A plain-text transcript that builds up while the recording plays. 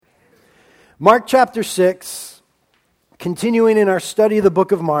Mark chapter 6, continuing in our study of the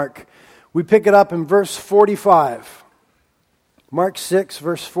book of Mark, we pick it up in verse 45. Mark 6,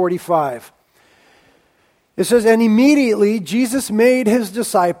 verse 45. It says, "And immediately Jesus made his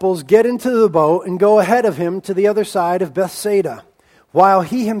disciples get into the boat and go ahead of him to the other side of Bethsaida, while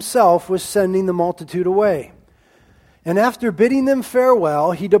he himself was sending the multitude away. And after bidding them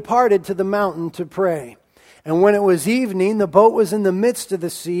farewell, he departed to the mountain to pray. And when it was evening, the boat was in the midst of the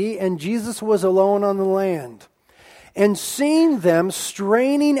sea, and Jesus was alone on the land. And seeing them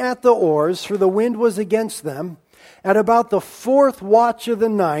straining at the oars, for the wind was against them, at about the fourth watch of the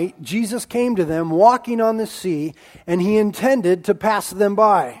night, Jesus came to them, walking on the sea, and he intended to pass them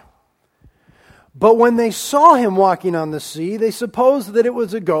by. But when they saw him walking on the sea, they supposed that it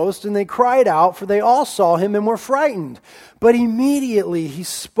was a ghost, and they cried out, for they all saw him and were frightened. But immediately he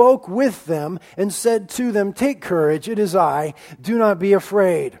spoke with them and said to them, 'Take courage, it is I, do not be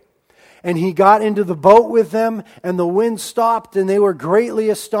afraid.' And he got into the boat with them, and the wind stopped, and they were greatly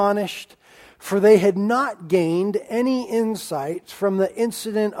astonished, for they had not gained any insight from the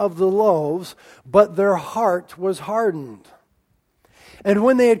incident of the loaves, but their heart was hardened. And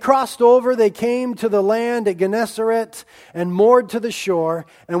when they had crossed over, they came to the land at Gennesaret and moored to the shore.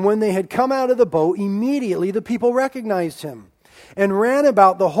 And when they had come out of the boat, immediately the people recognized him and ran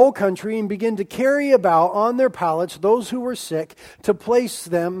about the whole country and began to carry about on their pallets those who were sick to place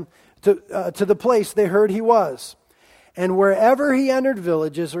them to the place they heard he was. And wherever he entered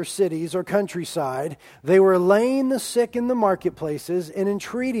villages or cities or countryside, they were laying the sick in the marketplaces and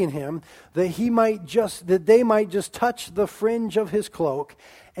entreating him that they might just touch the fringe of his cloak.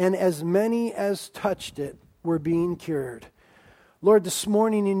 And as many as touched it were being cured." Lord, this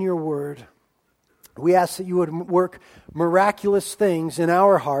morning in your word, we ask that you would work miraculous things in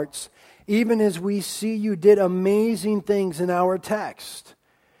our hearts, even as we see you did amazing things in our text.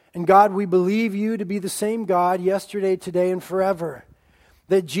 And God, we believe you to be the same God yesterday, today, and forever.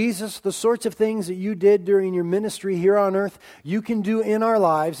 That Jesus, the sorts of things that you did during your ministry here on earth, you can do in our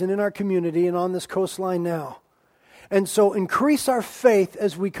lives and in our community and on this coastline now. And so increase our faith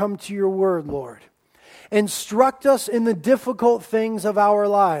as we come to your word, Lord. Instruct us in the difficult things of our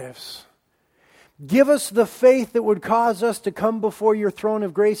lives. Give us the faith that would cause us to come before your throne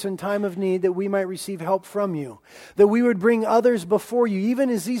of grace in time of need, that we might receive help from you. That we would bring others before you,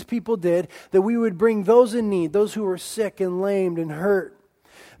 even as these people did. That we would bring those in need, those who were sick and lamed and hurt.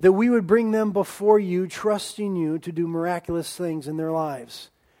 That we would bring them before you, trusting you to do miraculous things in their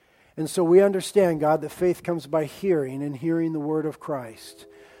lives. And so we understand, God, that faith comes by hearing, and hearing the word of Christ.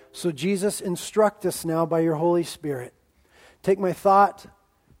 So Jesus, instruct us now by your Holy Spirit. Take my thought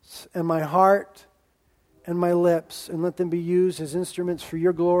and my heart and my lips, and let them be used as instruments for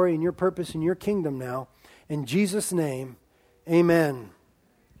your glory and your purpose and your kingdom now. In Jesus' name, amen.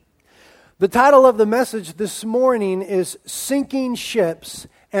 The title of the message this morning is Sinking Ships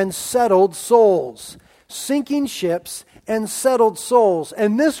and Settled Souls. Sinking Ships and Settled Souls.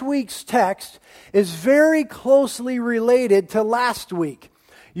 And this week's text is very closely related to last week.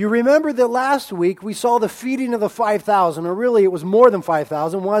 You remember that last week we saw the feeding of the 5,000, or really it was more than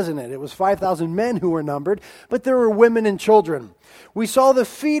 5,000, wasn't it? It was 5,000 men who were numbered, but there were women and children. We saw the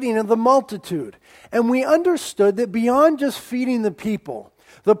feeding of the multitude, and we understood that beyond just feeding the people,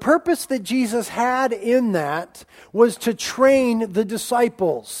 the purpose that Jesus had in that was to train the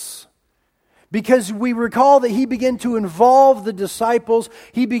disciples. Because we recall that he began to involve the disciples,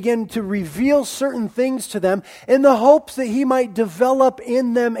 he began to reveal certain things to them in the hopes that he might develop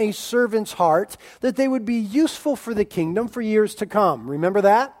in them a servant's heart, that they would be useful for the kingdom for years to come. Remember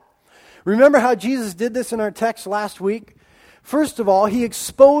that? Remember how Jesus did this in our text last week? First of all, he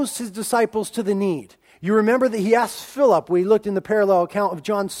exposed his disciples to the need. You remember that he asked Philip, we looked in the parallel account of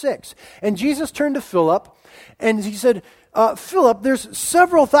John 6, and Jesus turned to Philip and he said, Philip, there's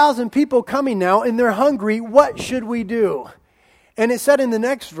several thousand people coming now, and they're hungry. What should we do? And it said in the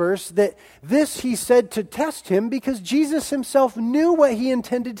next verse that this he said to test him, because Jesus himself knew what he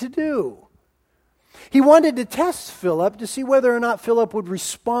intended to do. He wanted to test Philip to see whether or not Philip would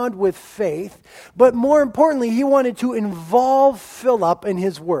respond with faith. But more importantly, he wanted to involve Philip in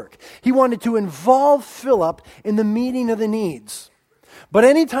his work. He wanted to involve Philip in the meeting of the needs. But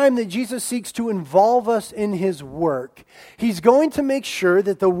anytime that Jesus seeks to involve us in his work, he's going to make sure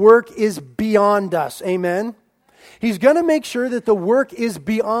that the work is beyond us. Amen? He's going to make sure that the work is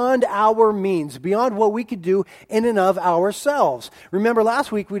beyond our means, beyond what we could do in and of ourselves. Remember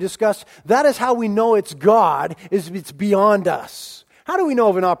last week we discussed that is how we know it's God, is it's beyond us. How do we know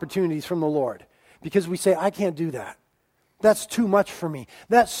of an opportunity from the Lord? Because we say, I can't do that. That's too much for me.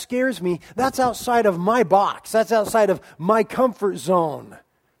 That scares me. That's outside of my box. That's outside of my comfort zone.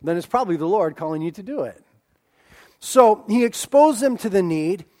 then it's probably the Lord calling you to do it. So he exposed them to the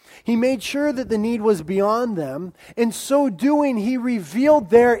need. He made sure that the need was beyond them. In so doing, he revealed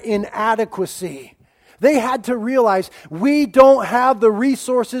their inadequacy. They had to realize, we don't have the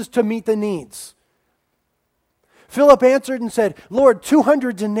resources to meet the needs. Philip answered and said, Lord,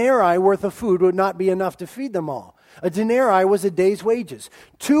 200 denarii worth of food would not be enough to feed them all. A denarii was a day's wages.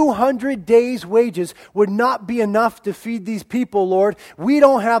 200 days' wages would not be enough to feed these people, Lord. We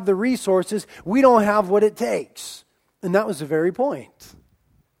don't have the resources. We don't have what it takes. And that was the very point.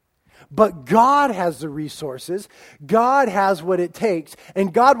 But God has the resources. God has what it takes.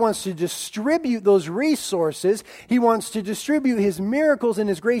 And God wants to distribute those resources. He wants to distribute His miracles and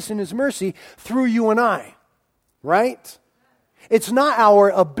His grace and His mercy through you and I. Right? It's not our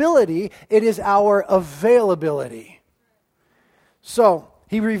ability, it is our availability. So,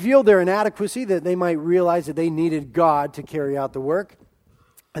 He revealed their inadequacy that they might realize that they needed God to carry out the work.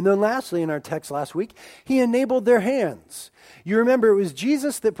 And then lastly, in our text last week, He enabled their hands. You remember it was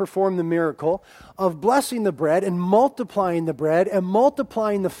Jesus that performed the miracle of blessing the bread and multiplying the bread and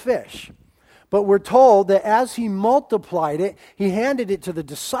multiplying the fish. But we're told that as He multiplied it, He handed it to the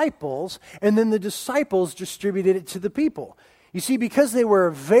disciples, and then the disciples distributed it to the people. You see, because they were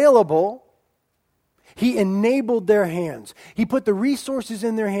available, He enabled their hands. He put the resources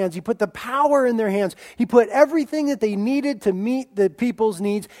in their hands. He put the power in their hands. He put everything that they needed to meet the people's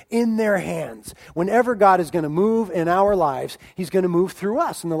needs in their hands. Whenever God is going to move in our lives, He's going to move through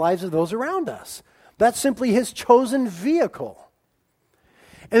us and the lives of those around us. That's simply His chosen vehicle.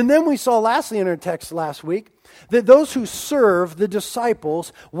 And then we saw lastly in our text last week that those who served the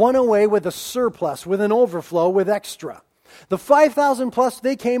disciples went away with a surplus, with an overflow, with extra. The 5,000 plus,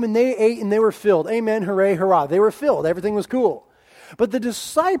 they came and they ate and they were filled. Amen, hooray, hurrah. They were filled. Everything was cool. But the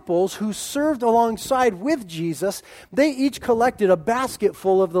disciples who served alongside with Jesus, they each collected a basket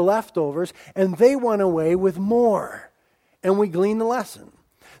full of the leftovers and they went away with more. And we glean the lesson.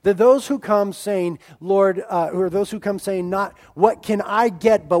 That those who come saying, Lord, or those who come saying not what can I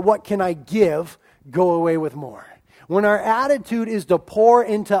get, but what can I give, go away with more. When our attitude is to pour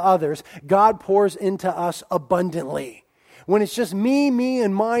into others, God pours into us abundantly. When it's just me,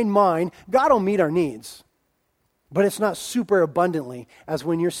 and mine, God will meet our needs. But it's not super abundantly as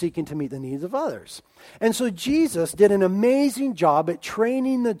when you're seeking to meet the needs of others. And so Jesus did an amazing job at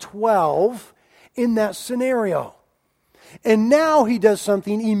training the 12 in that scenario. And now He does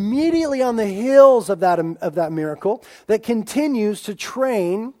something immediately on the heels of that miracle that continues to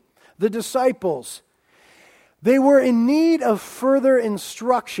train the disciples. They were in need of further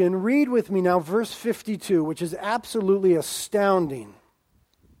instruction. Read with me now verse 52, which is absolutely astounding.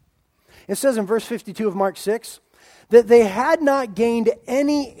 It says in verse 52 of Mark 6, that they had not gained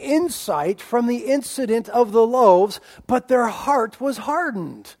any insight from the incident of the loaves, but their heart was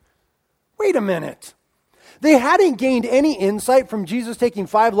hardened. Wait a minute. They hadn't gained any insight from Jesus taking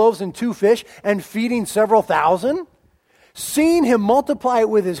 5 loaves and 2 fish and feeding several thousand? Seeing Him multiply it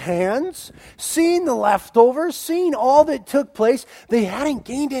with His hands, seeing the leftovers, seeing all that took place, they hadn't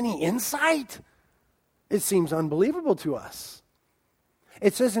gained any insight? It seems unbelievable to us.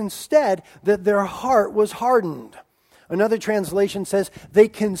 It says instead that their heart was hardened. Another translation says they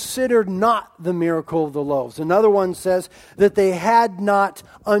considered not the miracle of the loaves. Another one says that they had not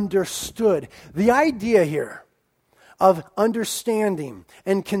understood. The idea here of understanding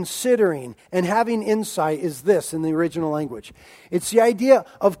and considering and having insight is this in the original language. It's the idea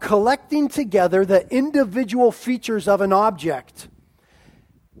of collecting together the individual features of an object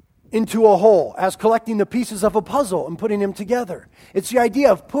into a whole, as collecting the pieces of a puzzle and putting them together. It's the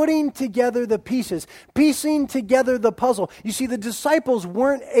idea of putting together the pieces, piecing together the puzzle. You see, the disciples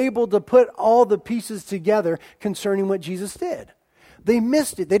weren't able to put all the pieces together concerning what Jesus did. They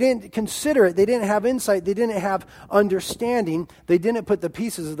missed it. They didn't consider it. They didn't have insight. They didn't have understanding. They didn't put the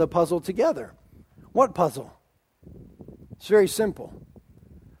pieces of the puzzle together. What puzzle? It's very simple.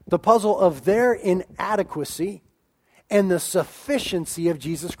 The puzzle of their inadequacy and the sufficiency of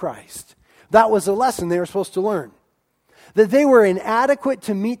Jesus Christ. That was a lesson they were supposed to learn. That they were inadequate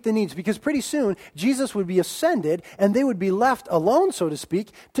to meet the needs, because pretty soon Jesus would be ascended and they would be left alone, so to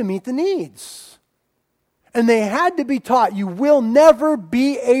speak, to meet the needs. And they had to be taught, you will never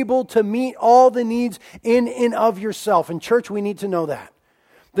be able to meet all the needs in and of yourself. And church, we need to know that.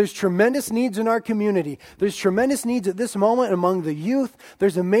 There's tremendous needs in our community. There's tremendous needs at this moment among the youth.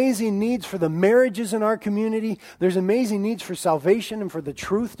 There's amazing needs for the marriages in our community. There's amazing needs for salvation and for the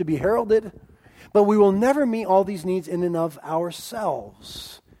truth to be heralded. But we will never meet all these needs in and of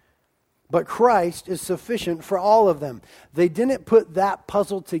ourselves. But Christ is sufficient for all of them. They didn't put that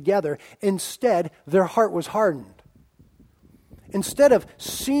puzzle together. Instead, their heart was hardened. Instead of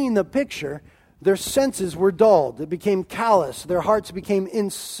seeing the picture, their senses were dulled. They became callous. Their hearts became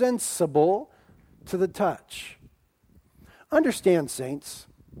insensible to the touch. Understand, saints,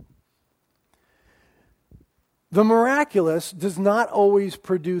 the miraculous does not always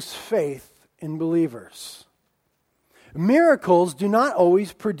produce faith in believers. Miracles do not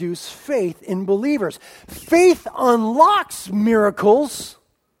always produce faith in believers. Faith unlocks miracles.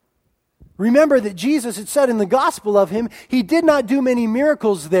 Remember that Jesus had said in the gospel of him, he did not do many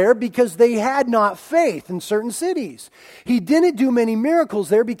miracles there because they had not faith in certain cities. He didn't do many miracles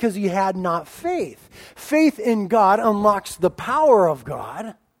there because he had not faith. Faith in God unlocks the power of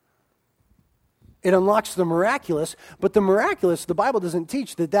God. It unlocks the miraculous, but the miraculous, the Bible doesn't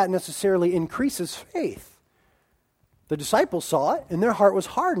teach that necessarily increases faith. The disciples saw it, and their heart was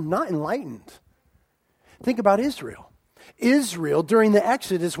hardened, not enlightened. Think about Israel. Israel, during the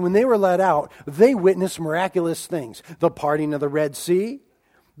Exodus, when they were let out, they witnessed miraculous things. The parting of the Red Sea,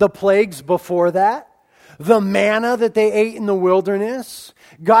 the plagues before that, the manna that they ate in the wilderness,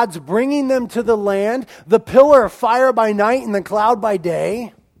 God's bringing them to the land, the pillar of fire by night and the cloud by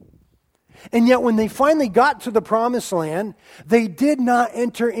day. And yet when they finally got to the promised land, they did not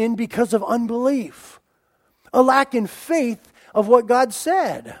enter in because of unbelief, a lack in faith of what God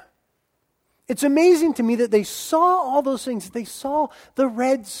said. It's amazing to me that they saw all those things. They saw the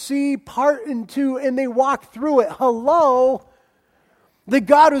Red Sea part in two and they walked through it. Hello? That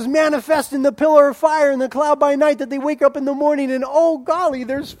God was manifest in the pillar of fire and the cloud by night, that they wake up in the morning and, oh golly,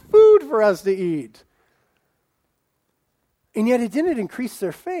 there's food for us to eat. And yet it didn't increase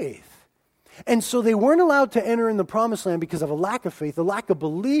their faith. And so they weren't allowed to enter in the promised land because of a lack of faith, a lack of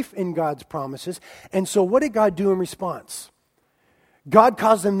belief in God's promises. And so what did God do in response? God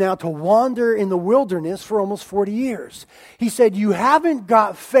caused them now to wander in the wilderness for almost 40 years. He said, you haven't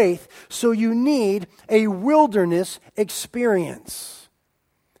got faith, so you need a wilderness experience.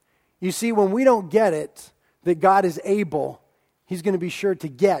 You see, when we don't get it, that God is able, he's going to be sure to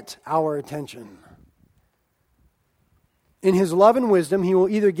get our attention. In his love and wisdom, he will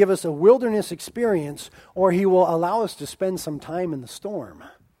either give us a wilderness experience or he will allow us to spend some time in the storm.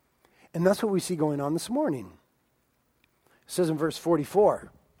 And that's what we see going on this morning. It says in verse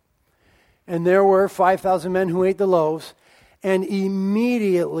 44, and there were 5,000 men who ate the loaves, and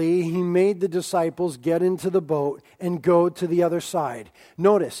immediately he made the disciples get into the boat and go to the other side.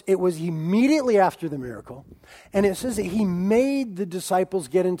 Notice, it was immediately after the miracle, and it says that he made the disciples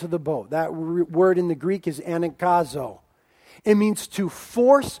get into the boat. That word in the Greek is anikazo. It means to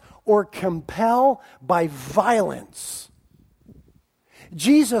force or compel by violence.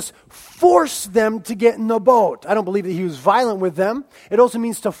 Jesus forced them to get in the boat. I don't believe that he was violent with them. It also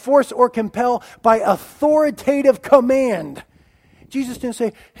means to force or compel by authoritative command. Jesus didn't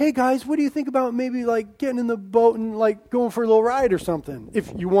say, hey guys, what do you think about maybe like getting in the boat and like going for a little ride or something,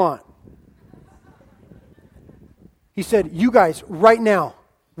 if you want. He said, you guys, right now,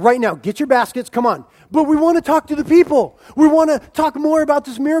 get your baskets, come on. But we want to talk to the people. We want to talk more about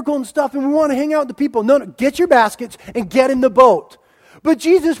this miracle and stuff, and we want to hang out with the people. No, get your baskets and get in the boat. But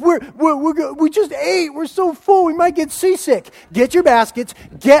Jesus, we just ate. We're so full, we might get seasick. Get your baskets,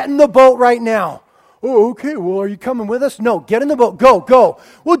 get in the boat right now. Oh, okay, well, are you coming with us? No, get in the boat, go.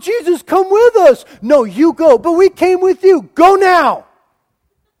 Well, Jesus, come with us. No, you go, but we came with you. Go now.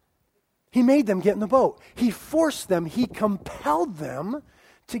 He made them get in the boat. He forced them, he compelled them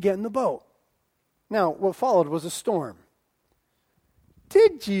to get in the boat. Now, what followed was a storm.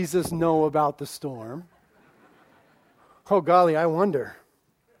 Did Jesus know about the storm? Oh, golly, I wonder.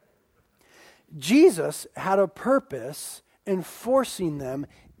 Jesus had a purpose in forcing them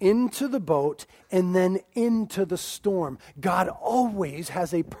into the boat and then into the storm. God always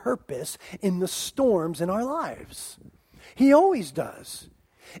has a purpose in the storms in our lives. He always does.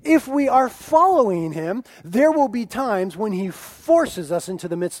 If we are following him, there will be times when he forces us into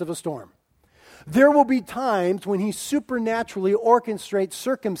the midst of a storm. There will be times when he supernaturally orchestrates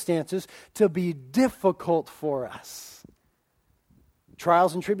circumstances to be difficult for us.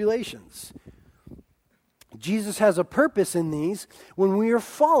 Trials and tribulations. Jesus has a purpose in these when we are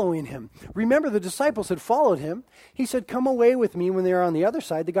following him. Remember, the disciples had followed him. He said, come away with me when they were on the other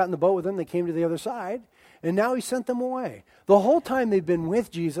side. They got in the boat with him. They came to the other side. And now he sent them away. The whole time they've been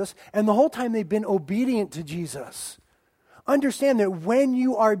with Jesus, and the whole time they've been obedient to Jesus. Understand that when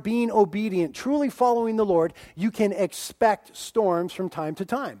you are being obedient, truly following the Lord, you can expect storms from time to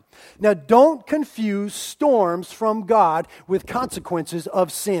time. Now, don't confuse storms from God with consequences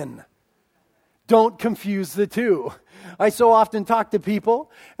of sin. Don't confuse the two. I so often talk to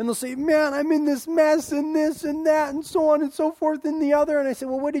people, and they'll say, man, I'm in this mess, and this and that, and so on and so forth, and the other. And I say,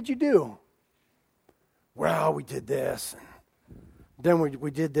 well, what did you do? Well, we did this. And then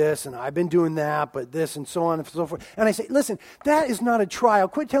we did this, and I've been doing that, but this, and so on and so forth. And I say, listen, that is not a trial.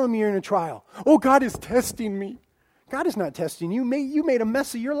 Quit telling me you're in a trial. Oh, God is testing me. God is not testing you. You made a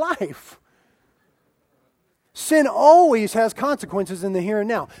mess of your life. Sin always has consequences in the here and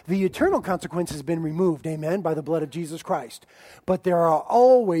now. The eternal consequence has been removed, amen, by the blood of Jesus Christ. But there are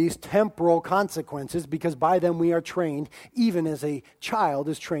always temporal consequences because by them we are trained, even as a child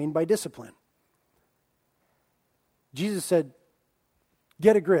is trained by discipline. Jesus said,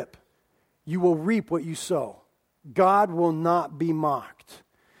 get a grip. You will reap what you sow. God will not be mocked.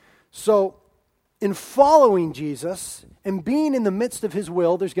 So, in following Jesus and being in the midst of his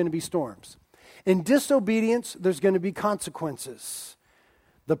will, there's going to be storms. In disobedience, there's going to be consequences.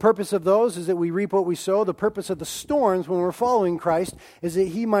 The purpose of those is that we reap what we sow. The purpose of the storms when we're following Christ is that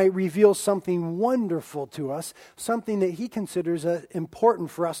he might reveal something wonderful to us, something that he considers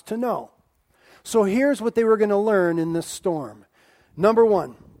important for us to know. So here's what they were going to learn in this storm. Number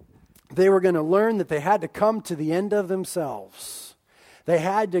one, they were going to learn that they had to come to the end of themselves. They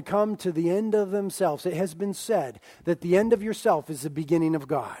had to come to the end of themselves. It has been said that the end of yourself is the beginning of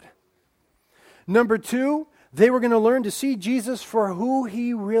God. Number two, they were going to learn to see Jesus for who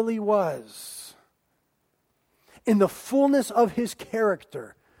he really was. In the fullness of his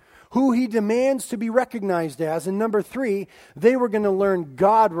character, who he demands to be recognized as. And number three, they were going to learn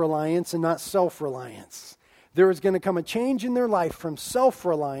God-reliance and not self-reliance. There was going to come a change in their life from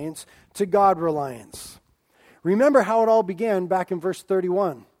self-reliance to God-reliance. Remember how it all began back in verse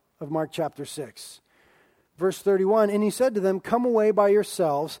 31 of Mark chapter 6. Verse 31, and he said to them, come away by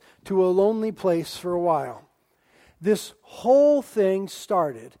yourselves to a lonely place for a while. This whole thing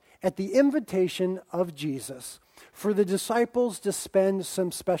started at the invitation of Jesus for the disciples to spend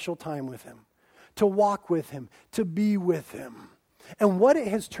some special time with him, to walk with him, to be with him. And what it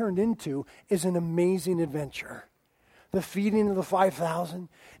has turned into is an amazing adventure. The feeding of the 5,000.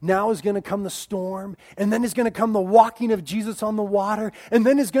 Now is going to come the storm. And then is going to come the walking of Jesus on the water. And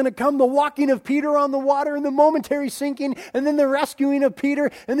then is going to come the walking of Peter on the water and the momentary sinking. And then the rescuing of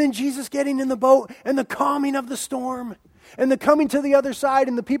Peter. And then Jesus getting in the boat and the calming of the storm. And the coming to the other side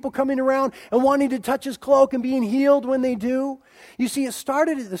and the people coming around and wanting to touch his cloak and being healed when they do. You see, it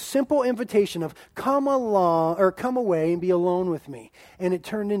started at the simple invitation of come along or come away and be alone with me. And it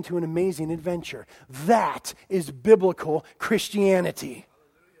turned into an amazing adventure. That is biblical Christianity.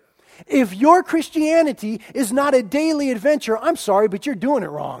 If your Christianity is not a daily adventure, I'm sorry, but you're doing it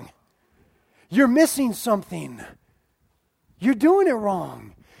wrong. You're missing something. You're doing it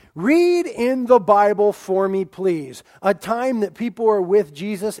wrong. Read in the Bible for me, please, a time that people were with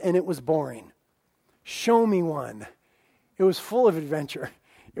Jesus and it was boring. Show me one. It was full of adventure.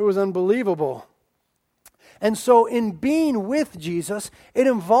 It was unbelievable. And so in being with Jesus, it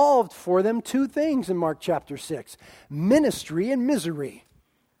involved for them two things in Mark chapter 6. Ministry and misery.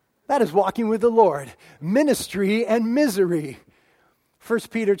 That is walking with the Lord. Ministry and misery. 1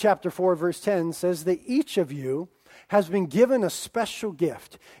 Peter chapter 4 verse 10 says that each of you has been given a special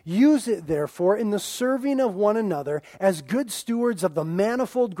gift. Use it, therefore, in the serving of one another as good stewards of the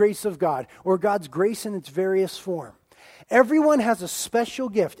manifold grace of God, or God's grace in its various form. Everyone has a special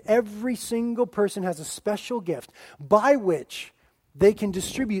gift. Every single person has a special gift by which they can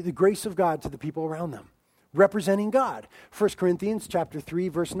distribute the grace of God to the people around them, representing God. 1 Corinthians chapter 3,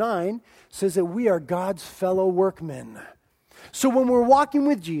 verse 9 says that we are God's fellow workmen. So when we're walking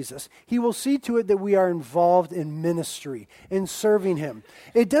with Jesus, he will see to it that we are involved in ministry, in serving him.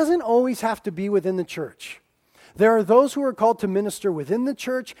 It doesn't always have to be within the church. There are those who are called to minister within the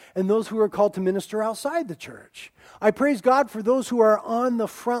church and those who are called to minister outside the church. I praise God for those who are on the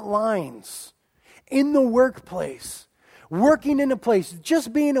front lines, in the workplace, working in a place,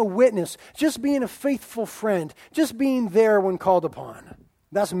 just being a witness, just being a faithful friend, just being there when called upon.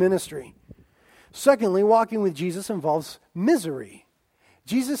 That's ministry. Secondly, walking with Jesus involves misery.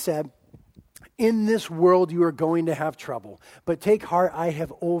 Jesus said, in this world you are going to have trouble, but take heart, I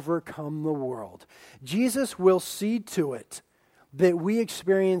have overcome the world. Jesus will see to it that we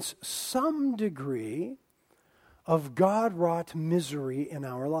experience some degree of God-wrought misery in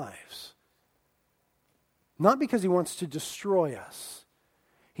our lives. Not because he wants to destroy us.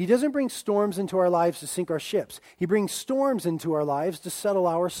 He doesn't bring storms into our lives to sink our ships. He brings storms into our lives to settle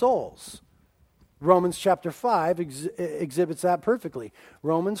our souls. Romans chapter 5 exhibits that perfectly.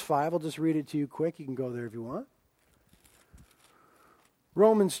 Romans 5, I'll just read it to you quick. You can go there if you want.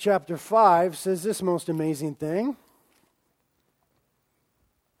 Romans chapter 5 says this most amazing thing.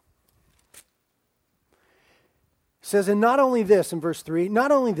 says, and not only this, in verse 3,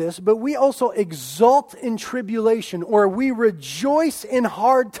 not only this, but we also exult in tribulation, or we rejoice in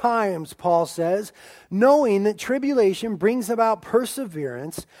hard times, Paul says, knowing that tribulation brings about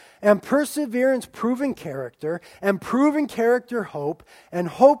perseverance, and perseverance proven character, and proven character hope, and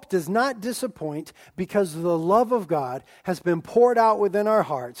hope does not disappoint because the love of God has been poured out within our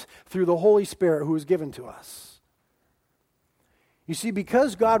hearts through the Holy Spirit who is given to us. You see,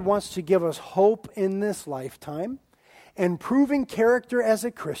 because God wants to give us hope in this lifetime, and proving character as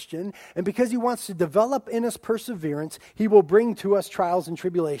a Christian, and because he wants to develop in us perseverance, he will bring to us trials and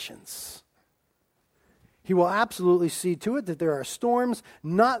tribulations. He will absolutely see to it that there are storms,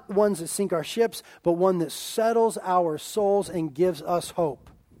 not ones that sink our ships, but one that settles our souls and gives us hope.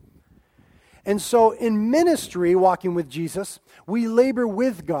 And so in ministry, walking with Jesus, we labor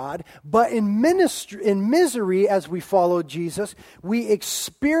with God, but in misery as we follow Jesus, we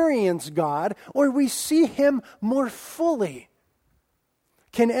experience God, or we see him more fully.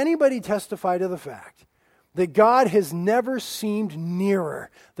 Can anybody testify to the fact that God has never seemed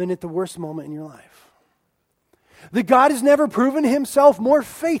nearer than at the worst moment in your life? That God has never proven himself more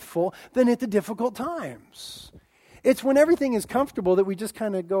faithful than at the difficult times? It's when everything is comfortable that we just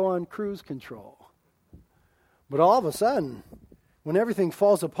kind of go on cruise control. But all of a sudden, when everything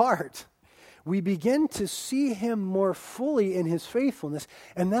falls apart, we begin to see him more fully in his faithfulness,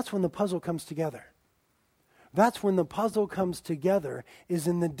 and that's when the puzzle comes together. That's when the puzzle comes together, is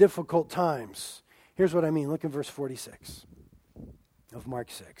in the difficult times. Here's what I mean. Look at verse 46 of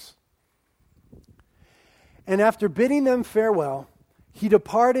Mark 6. And after bidding them farewell, he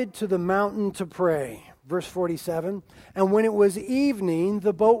departed to the mountain to pray. Verse 47, and when it was evening,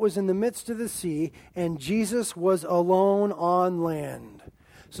 the boat was in the midst of the sea, and Jesus was alone on land.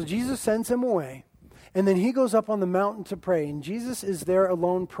 So Jesus sends him away, and then he goes up on the mountain to pray, and Jesus is there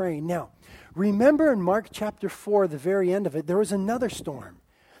alone praying. Now, remember in Mark chapter 4, the very end of it, there was another storm.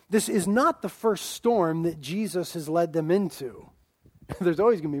 This is not the first storm that Jesus has led them into. There's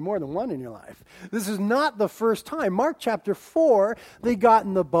always going to be more than one in your life. This is not the first time. Mark chapter 4, they got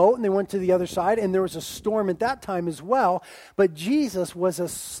in the boat and they went to the other side, and there was a storm at that time as well, but Jesus was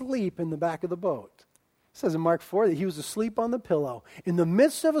asleep in the back of the boat. It says in Mark 4 that he was asleep on the pillow in the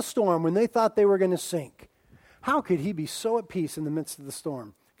midst of a storm when they thought they were going to sink. How could he be so at peace in the midst of the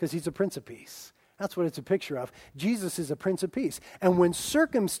storm? Because he's a Prince of Peace. That's what it's a picture of. Jesus is a Prince of Peace. And when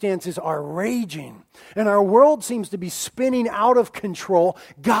circumstances are raging and our world seems to be spinning out of control,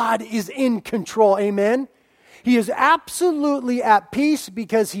 God is in control. Amen? He is absolutely at peace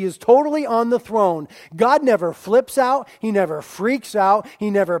because he is totally on the throne. God never flips out. He never freaks out.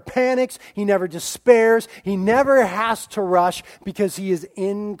 He never panics. He never despairs. He never has to rush because he is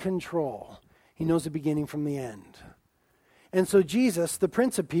in control. He knows the beginning from the end. And so Jesus, the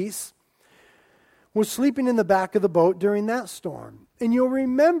Prince of Peace, was sleeping in the back of the boat during that storm. And you'll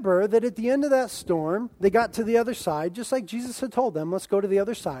remember that at the end of that storm, they got to the other side, just like Jesus had told them, let's go to the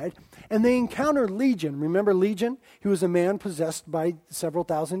other side. And they encountered Legion. Remember Legion? He was a man possessed by several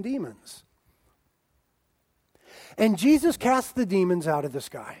thousand demons. And Jesus cast the demons out of this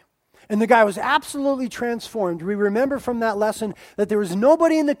guy. And the guy was absolutely transformed. We remember from that lesson that there was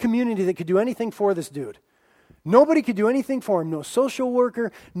nobody in the community that could do anything for this dude. Nobody could do anything for him. No social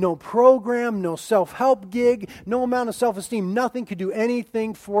worker, no program, no self-help gig, no amount of self-esteem. Nothing could do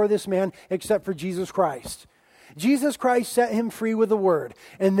anything for this man except for Jesus Christ. Jesus Christ set him free with a word.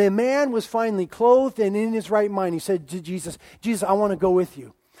 And the man was finally clothed and in his right mind. He said to Jesus, Jesus, I want to go with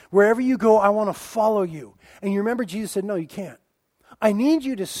you. Wherever you go, I want to follow you. And you remember Jesus said, no, you can't. I need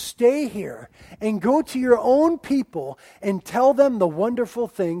you to stay here and go to your own people and tell them the wonderful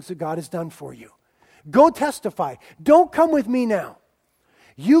things that God has done for you. Go testify. Don't come with me now.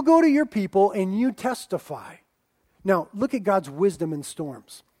 You go to your people and you testify. Now, look at God's wisdom in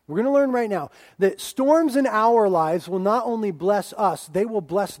storms. We're going to learn right now that storms in our lives will not only bless us, they will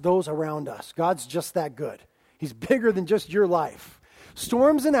bless those around us. God's just that good. He's bigger than just your life.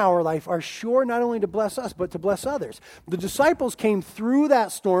 Storms in our life are sure not only to bless us, but to bless others. The disciples came through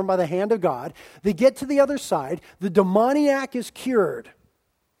that storm by the hand of God. They get to the other side. The demoniac is cured.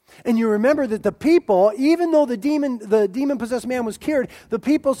 And you remember that the people, even though the demon-possessed man was cured, the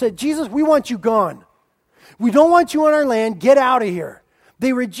people said, Jesus, we want you gone. We don't want you on our land. Get out of here.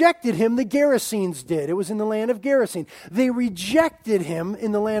 They rejected him. The Gerasenes did. It was in the land of Gerasene. They rejected him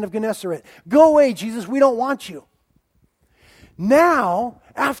in the land of Gennesaret. Go away, Jesus. We don't want you. Now,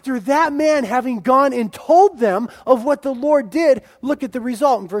 after that man having gone and told them of what the Lord did, look at the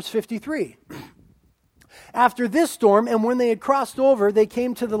result in verse 53. After this storm, and when they had crossed over, they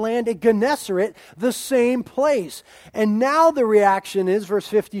came to the land at Gennesaret, the same place. And now the reaction is, verse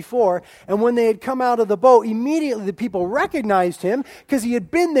 54, and when they had come out of the boat, immediately the people recognized him because he had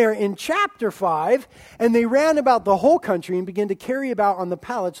been there in chapter 5, and they ran about the whole country and began to carry about on the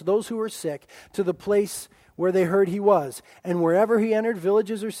pallets those who were sick to the place where they heard he was. And wherever he entered,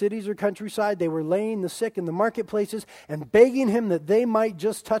 villages or cities or countryside, they were laying the sick in the marketplaces and begging him that they might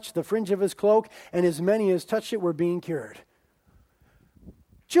just touch the fringe of his cloak, and as many as touched it were being cured.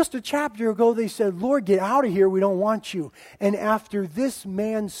 Just a chapter ago, they said, Lord, get out of here, we don't want you. And after this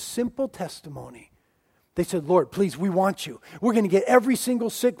man's simple testimony, they said, Lord, please, we want you. We're going to get every single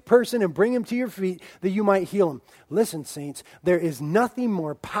sick person and bring him to your feet that you might heal him. Listen, saints, there is nothing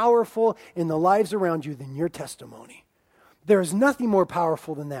more powerful in the lives around you than your testimony. There is nothing more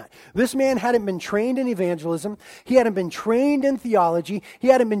powerful than that. This man hadn't been trained in evangelism. He hadn't been trained in theology. He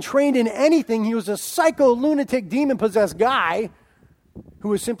hadn't been trained in anything. He was a psycho, lunatic, demon-possessed guy who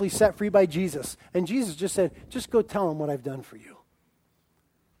was simply set free by Jesus. And Jesus just said, just go tell him what I've done for you.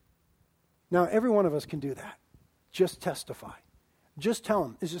 Now, every one of us can do that. Just testify. Just tell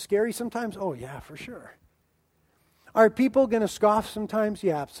them. Is it scary sometimes? Oh, yeah, for sure. Are people going to scoff sometimes?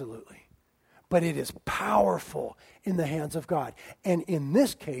 Yeah, absolutely. But it is powerful in the hands of God. And in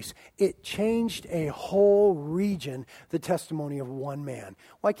this case, it changed a whole region, the testimony of one man.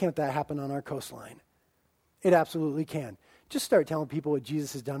 Why can't that happen on our coastline? It absolutely can. Just start telling people what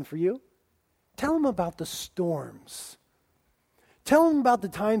Jesus has done for you. Tell them about the storms. Tell them about the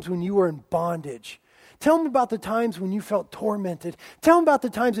times when you were in bondage. Tell them about the times when you felt tormented. Tell them about the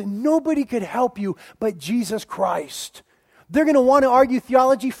times that nobody could help you but Jesus Christ. They're going to want to argue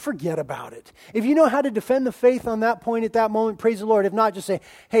theology. Forget about it. If you know how to defend the faith on that point at that moment, praise the Lord. If not, just say,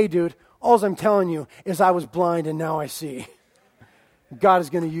 hey, dude, all I'm telling you is I was blind and now I see. God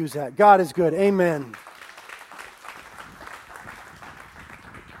is going to use that. God is good. Amen.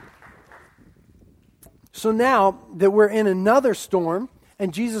 So now that we're in another storm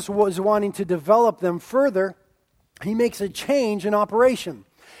and Jesus was wanting to develop them further, he makes a change in operation.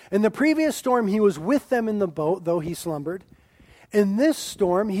 In the previous storm, he was with them in the boat, though he slumbered. In this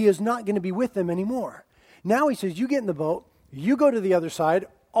storm, he is not going to be with them anymore. Now he says, you get in the boat, you go to the other side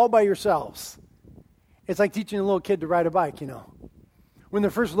all by yourselves. It's like teaching a little kid to ride a bike, you know. When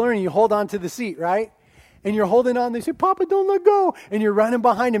they're first learning, you hold on to the seat, right? And you're holding on, they say, Papa, don't let go. And you're running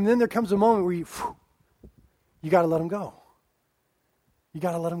behind him. And then there comes a moment where you got to let him go. You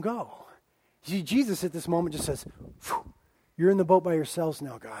got to let him go. See, Jesus at this moment just says, you're in the boat by yourselves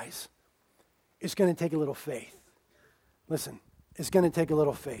now, guys. It's going to take a little faith. Listen, it's going to take a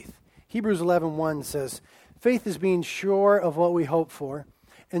little faith. Hebrews 11:1 says, faith is being sure of what we hope for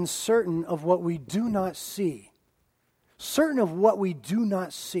and certain of what we do not see. Certain of what we do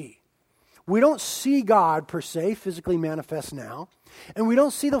not see. We don't see God per se physically manifest now, and we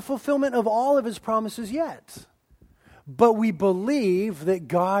don't see the fulfillment of all of his promises yet. But we believe that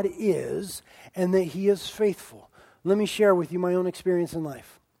God is and that he is faithful. Let me share with you my own experience in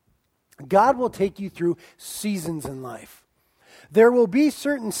life. God will take you through seasons in life. There will be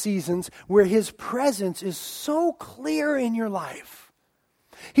certain seasons where his presence is so clear in your life.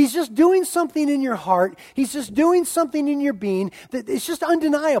 He's just doing something in your heart. He's just doing something in your being that it's just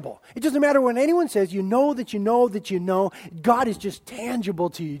undeniable. It doesn't matter what anyone says. You know that you know that you know. God is just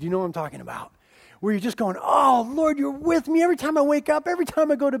tangible to you. Do you know what I'm talking about? Where you're just going, oh, Lord, you're with me every time I wake up, every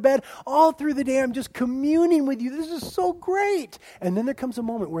time I go to bed, all through the day, I'm just communing with you. This is so great. And then there comes a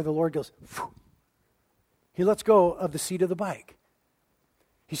moment where the Lord goes, phew. He lets go of the seat of the bike.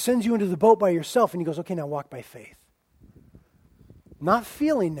 He sends you into the boat by yourself, and he goes, okay, now walk by faith. Not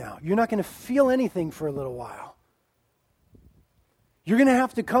feeling now. You're not going to feel anything for a little while. You're going to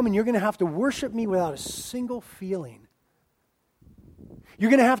have to come and you're going to have to worship me without a single feeling. You're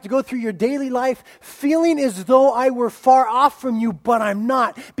going to have to go through your daily life feeling as though I were far off from you, but I'm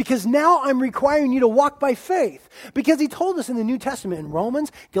not. Because now I'm requiring you to walk by faith. Because he told us in the New Testament, in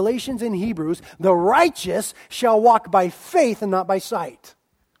Romans, Galatians, and Hebrews, the righteous shall walk by faith and not by sight.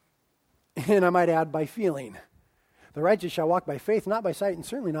 And I might add, by feeling. The righteous shall walk by faith, not by sight, and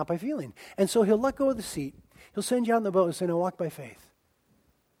certainly not by feeling. And so he'll let go of the seat. He'll send you out in the boat and say, no, walk by faith.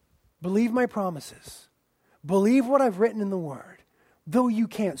 Believe my promises. Believe what I've written in the Word. Though you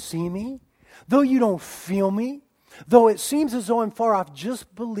can't see me, though you don't feel me, though it seems as though I'm far off,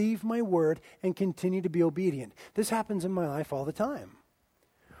 just believe my word and continue to be obedient. This happens in my life all the time.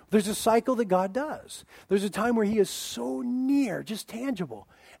 There's a cycle that God does. There's a time where he is so near, just tangible.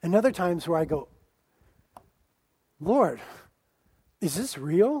 And other times where I go, Lord, is this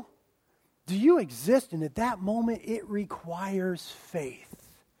real? Do you exist? And at that moment, it requires faith.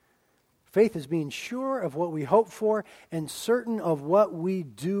 Faith is being sure of what we hope for and certain of what we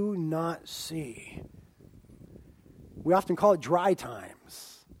do not see. We often call it dry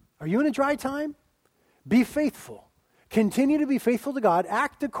times. Are you in a dry time? Be faithful. Continue to be faithful to God.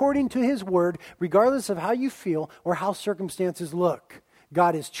 Act according to His word, regardless of how you feel or how circumstances look.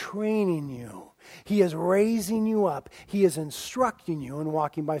 God is training you. He is raising you up. He is instructing you in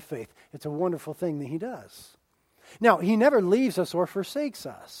walking by faith. It's a wonderful thing that He does. Now, He never leaves us or forsakes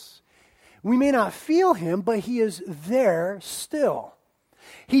us. We may not feel Him, but He is there still.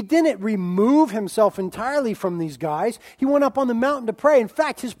 He didn't remove Himself entirely from these guys. He went up on the mountain to pray. In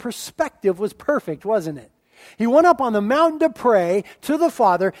fact, His perspective was perfect, wasn't it? He went up on the mountain to pray to the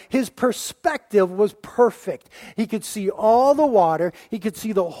Father. His perspective was perfect. He could see all the water. He could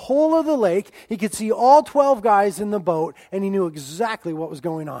see the whole of the lake. He could see all 12 guys in the boat, and he knew exactly what was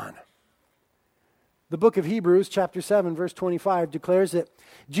going on. The book of Hebrews, chapter 7, verse 25, declares that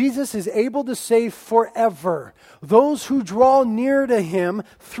Jesus is able to save forever those who draw near to Him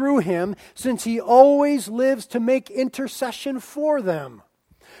through Him, since He always lives to make intercession for them.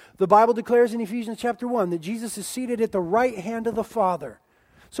 The Bible declares in Ephesians chapter 1 that Jesus is seated at the right hand of the Father.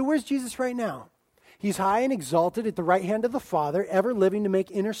 So where's Jesus right now? He's high and exalted at the right hand of the Father, ever living to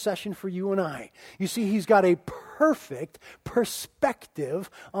make intercession for you and I. You see, He's got a perfect perspective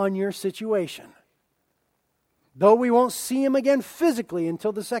on your situation. Though we won't see Him again physically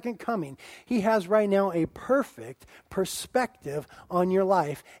until the second coming, He has right now a perfect perspective on your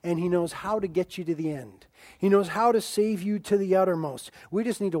life, and He knows how to get you to the end. He knows how to save you to the uttermost. We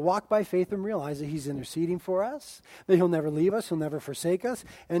just need to walk by faith and realize that He's interceding for us, that He'll never leave us, He'll never forsake us.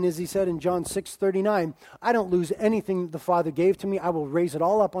 And as He said in John 6:39, I don't lose anything the Father gave to me. I will raise it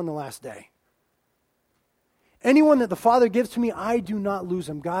all up on the last day. Anyone that the Father gives to me, I do not lose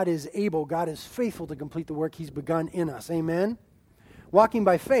him. God is able, God is faithful to complete the work He's begun in us. Amen? Walking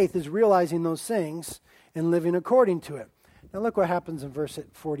by faith is realizing those things and living according to it. Now look what happens in verse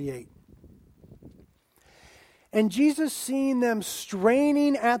 48. And Jesus, seeing them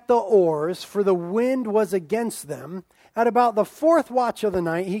straining at the oars, for the wind was against them, at about the fourth watch of the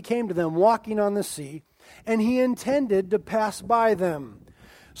night, He came to them walking on the sea, and He intended to pass by them.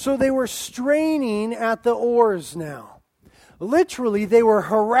 So they were straining at the oars now. Literally, they were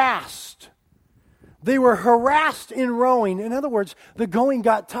harassed. They were harassed in rowing. In other words, the going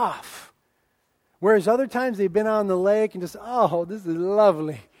got tough. Whereas other times they've been on the lake and just, oh, this is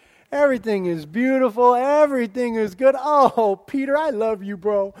lovely. Everything is beautiful. Everything is good. Oh, Peter, I love you,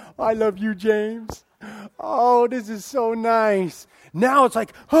 bro. I love you, James. Oh, this is so nice. Now it's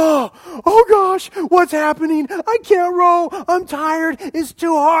like, oh gosh, what's happening? I can't row. I'm tired. It's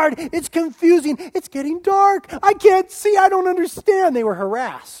too hard. It's confusing. It's getting dark. I can't see. I don't understand. They were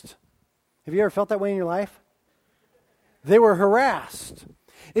harassed. Have you ever felt that way in your life? They were harassed.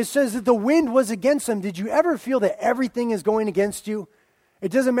 It says that the wind was against them. Did you ever feel that everything is going against you?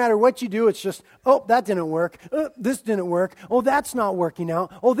 It doesn't matter what you do. It's just, oh, that didn't work. This didn't work. Oh, that's not working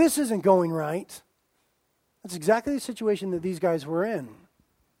out. Oh, this isn't going right. That's exactly the situation that these guys were in. It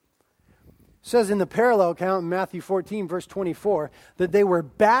says in the parallel account in Matthew 14, verse 24, that they were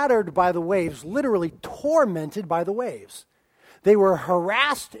battered by the waves, literally tormented by the waves. They were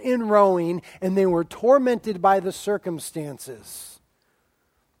harassed in rowing, and they were tormented by the circumstances.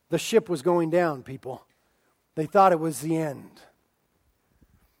 The ship was going down, people. They thought it was the end.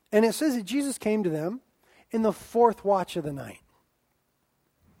 And it says that Jesus came to them in the fourth watch of the night.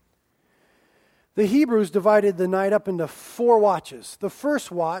 The Hebrews divided the night up into 4 watches. The first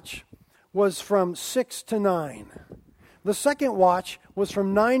watch was from 6 to 9. The second watch was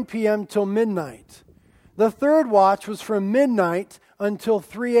from 9 p.m. till midnight. The third watch was from midnight until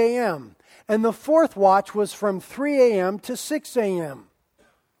 3 a.m. And the fourth watch was from 3 a.m. to 6 a.m.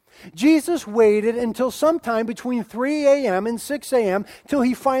 Jesus waited until sometime between 3 a.m. and 6 a.m. till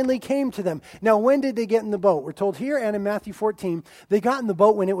He finally came to them. Now, when did they get in the boat? We're told here and in Matthew 14, they got in the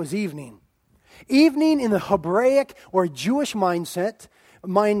boat when it was evening. Evening in the Hebraic or Jewish mindset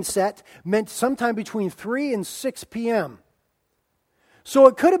meant sometime between 3 and 6 p.m. So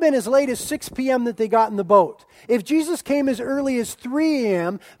it could have been as late as 6 p.m. that they got in the boat. If Jesus came as early as 3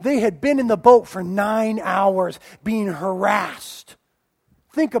 a.m., they had been in the boat for 9 hours being harassed.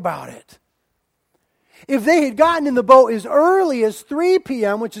 Think about it. If they had gotten in the boat as early as 3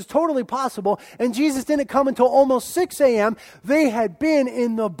 p.m., which is totally possible, and Jesus didn't come until almost 6 a.m., they had been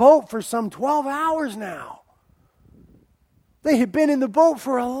in the boat for some 12 hours now. They had been in the boat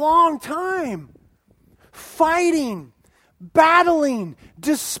for a long time, fighting, battling,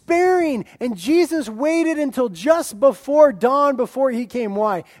 despairing, and Jesus waited until just before dawn before He came.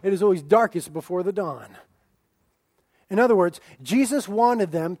 Why? It is always darkest before the dawn. In other words, Jesus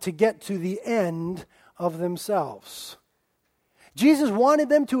wanted them to get to the end of themselves. Jesus wanted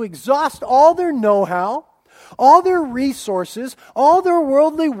them to exhaust all their know-how, all their resources, all their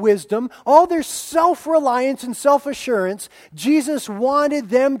worldly wisdom, all their self-reliance and self-assurance. Jesus wanted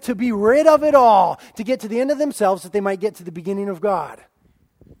them to be rid of it all, to get to the end of themselves that they might get to the beginning of God.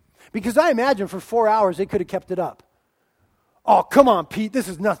 Because I imagine for 4 hours they could have kept it up. Oh, come on, Pete, this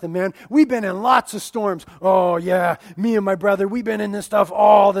is nothing, man. We've been in lots of storms. Oh, yeah, me and my brother, we've been in this stuff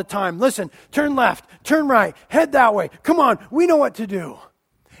all the time. Listen, turn left, turn right, head that way. Come on, we know what to do.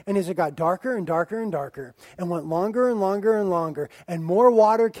 And as it got darker and darker and darker, and went longer and longer and longer, and more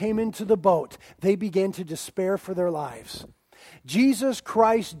water came into the boat, they began to despair for their lives. Jesus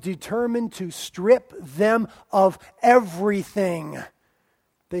Christ determined to strip them of everything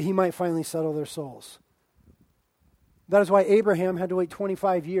that he might finally settle their souls. That is why Abraham had to wait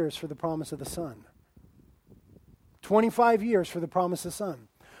 25 years for the promise of the son. 25 years for the promise of the son.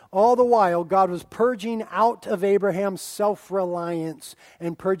 All the while, God was purging out of Abraham self-reliance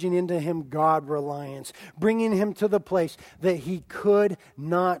and purging into him God-reliance, bringing him to the place that he could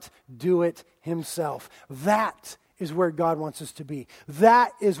not do it himself. That is where God wants us to be.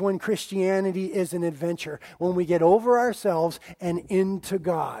 That is when Christianity is an adventure, when we get over ourselves and into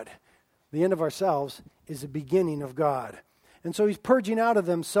God. The end of ourselves is the beginning of God. And so he's purging out of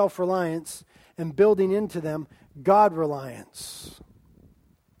them self-reliance and building into them God-reliance.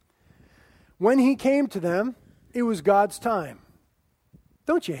 When he came to them, it was God's time.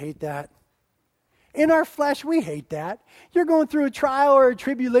 Don't you hate that? In our flesh, we hate that. You're going through a trial or a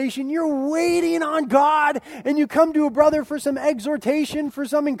tribulation. You're waiting on God, and you come to a brother for some exhortation, for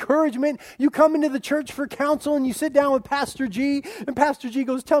some encouragement. You come into the church for counsel, and you sit down with Pastor G, and Pastor G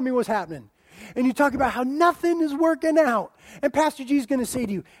goes, tell me what's happening. And you talk about how nothing is working out. And Pastor G is going to say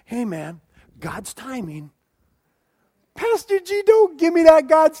to you, hey man, God's timing. Pastor G, don't give me that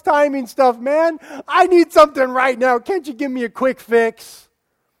God's timing stuff, man. I need something right now. Can't you give me a quick fix?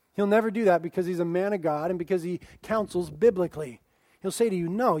 He'll never do that because he's a man of God and because he counsels biblically. He'll say to you,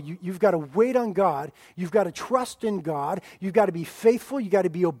 no, you've got to wait on God. You've got to trust in God. You've got to be faithful. You've got to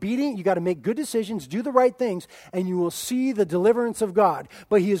be obedient. You've got to make good decisions, do the right things, and you will see the deliverance of God.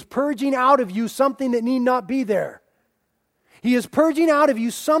 But he is purging out of you something that need not be there. He is purging out of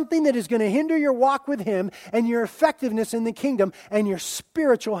you something that is going to hinder your walk with him and your effectiveness in the kingdom and your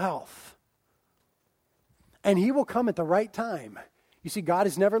spiritual health. And he will come at the right time. You see, God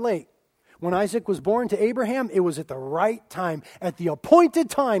is never late. When Isaac was born to Abraham, it was at the right time. At the appointed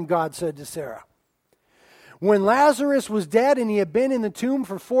time, God said to Sarah. When Lazarus was dead and he had been in the tomb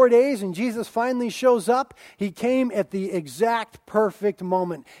for 4 days and Jesus finally shows up, he came at the exact perfect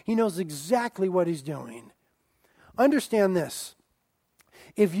moment. He knows exactly what he's doing. Understand this.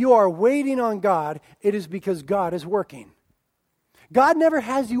 If you are waiting on God, it is because God is working. God never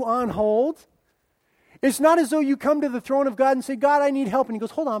has you on hold. It's not as though you come to the throne of God and say, God, I need help. And he goes,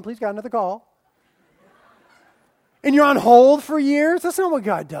 hold on, please, got another call. And you're on hold for years. That's not what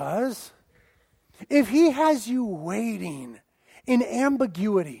God does. If he has you waiting in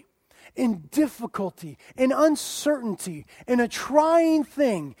ambiguity, in difficulty, in uncertainty, in a trying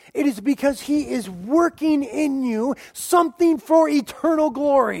thing, it is because he is working in you something for eternal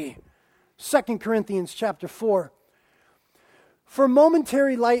glory. 2 Corinthians chapter 4. For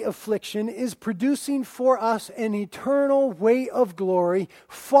momentary light affliction is producing for us an eternal weight of glory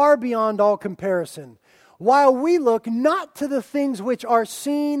far beyond all comparison. While we look not to the things which are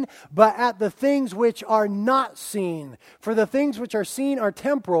seen, but at the things which are not seen. For the things which are seen are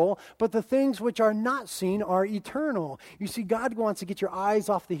temporal, but the things which are not seen are eternal. You see, God wants to get your eyes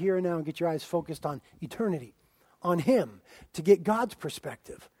off the here and now and get your eyes focused on eternity, on him, to get God's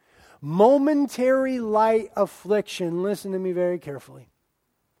perspective. Momentary light affliction, listen to me very carefully.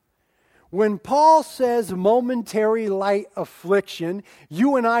 When Paul says momentary light affliction,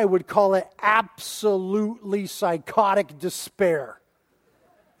 you and I would call it absolutely psychotic despair.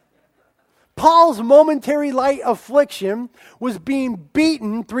 Paul's momentary light affliction was being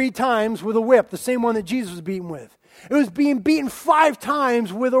beaten 3 times with a whip, the same one that Jesus was beaten with. It was being beaten 5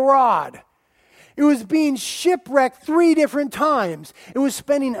 times with a rod. It was being shipwrecked 3 different times. It was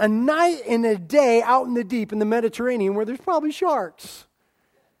spending a night and a day out in the deep in the Mediterranean where there's probably sharks.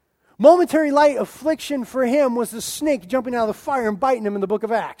 Momentary light affliction for him was the snake jumping out of the fire and biting him in the book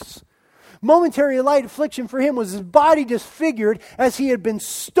of Acts. Momentary light affliction for him was his body disfigured as he had been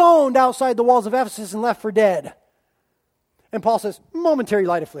stoned outside the walls of Ephesus and left for dead. And Paul says, momentary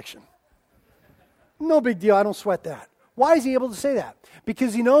light affliction. No big deal, I don't sweat that. Why is he able to say that?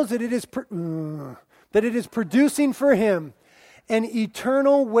 Because he knows that it is producing for him an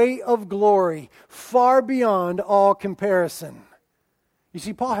eternal weight of glory far beyond all comparison. You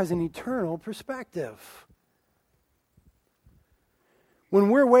see, Paul has an eternal perspective. When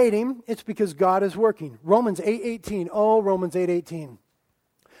we're waiting, it's because God is working. Romans 8:18. Oh, Romans 8:18.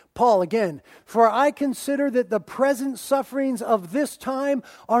 Paul again, for I consider that the present sufferings of this time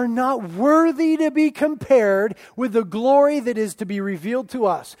are not worthy to be compared with the glory that is to be revealed to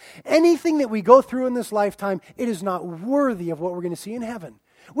us. Anything that we go through in this lifetime, it is not worthy of what we're going to see in heaven.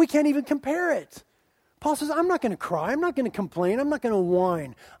 We can't even compare it. Paul says, I'm not going to cry. I'm not going to complain. I'm not going to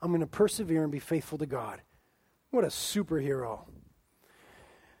whine. I'm going to persevere and be faithful to God. What a superhero.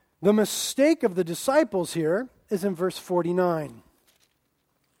 The mistake of the disciples here is in verse 49.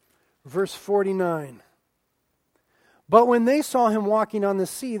 Verse 49. But when they saw him walking on the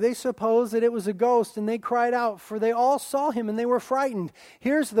sea, they supposed that it was a ghost, and they cried out, for they all saw him and they were frightened.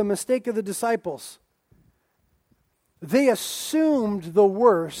 Here's the mistake of the disciples. They assumed the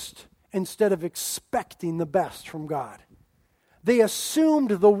worst instead of expecting the best from God. They assumed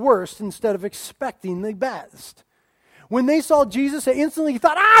the worst instead of expecting the best. When they saw Jesus, they instantly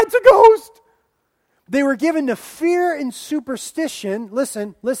thought, it's a ghost. They were given to fear and superstition,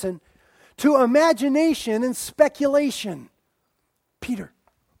 listen, to imagination and speculation. Peter,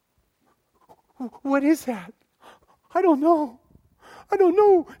 what is that? I don't know.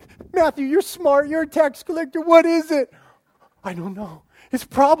 Matthew, you're smart. You're a tax collector. What is it? I don't know. It's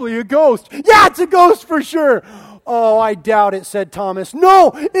probably a ghost. Yeah, it's a ghost for sure. Oh, I doubt it, said Thomas.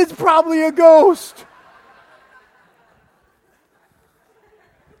 No, it's probably a ghost.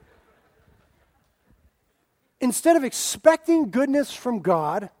 Instead of expecting goodness from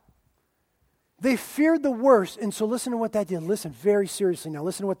God, they feared the worst. And so listen to what that did. Listen very seriously now.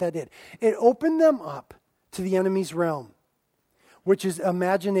 Listen to what that did. It opened them up to the enemy's realm, which is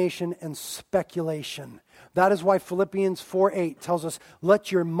imagination and speculation. That is why Philippians 4:8 tells us,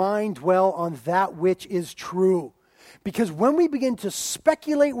 let your mind dwell on that which is true. Because when we begin to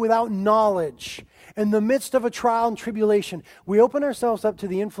speculate without knowledge in the midst of a trial and tribulation, we open ourselves up to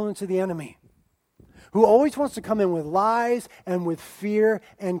the influence of the enemy, who always wants to come in with lies and with fear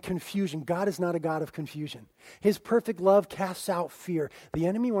and confusion. God is not a God of confusion. His perfect love casts out fear. The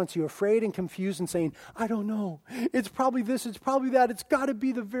enemy wants you afraid and confused and saying, I don't know. It's probably this, it's probably that. It's got to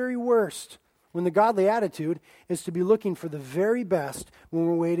be the very worst. When the godly attitude is to be looking for the very best when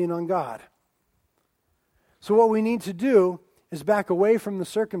we're waiting on God. So what we need to do is back away from the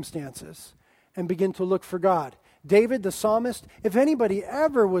circumstances and begin to look for God. David the psalmist, if anybody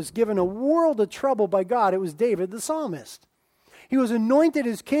ever was given a world of trouble by God, it was David the psalmist. He was anointed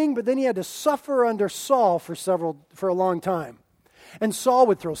as king, but then he had to suffer under Saul for a long time. And Saul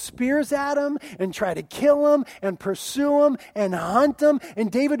would throw spears at him and try to kill him and pursue him and hunt him.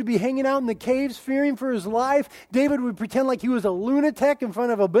 And David would be hanging out in the caves fearing for his life. David would pretend like he was a lunatic in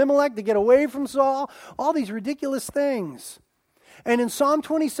front of Abimelech to get away from Saul. All these ridiculous things. And in Psalm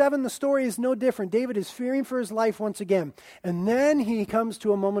 27, the story is no different. David is fearing for his life once again. And then he comes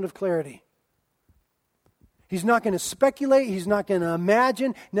to a moment of clarity. He's not going to speculate. He's not going to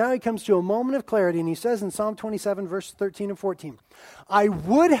imagine. Now he comes to a moment of clarity. And he says in Psalm 27, verse 13 and 14, I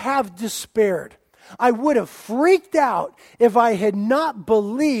would have despaired. I would have freaked out if I had not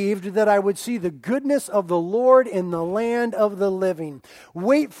believed that I would see the goodness of the Lord in the land of the living.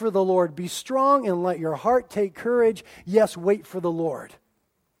 Wait for the Lord. Be strong and let your heart take courage. Yes, wait for the Lord.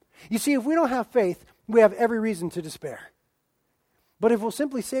 You see, if we don't have faith, we have every reason to despair. But if we'll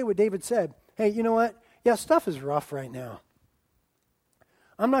simply say what David said, hey, you know what? Yeah, stuff is rough right now.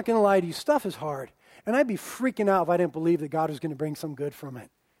 I'm not going to lie to you. Stuff is hard. And I'd be freaking out if I didn't believe that God was going to bring some good from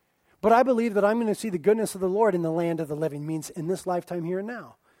it. But I believe that I'm going to see the goodness of the Lord in the land of the living, means in this lifetime here and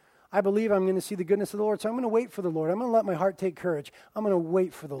now. I believe I'm going to see the goodness of the Lord, so I'm going to wait for the Lord. I'm going to let my heart take courage. I'm going to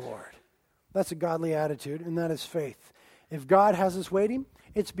wait for the Lord. That's a godly attitude, and that is faith. If God has us waiting,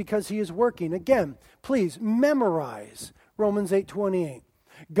 it's because he is working. Again, please memorize Romans 8:28.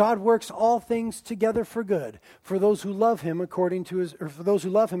 God works all things together for good for those who love him according to his, or for those who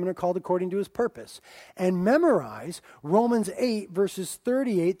love him and are called according to his purpose. And memorize Romans 8 verses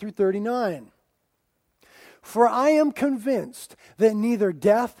 38 through 39. For I am convinced that neither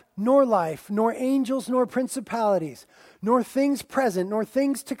death nor life, nor angels nor principalities, nor things present, nor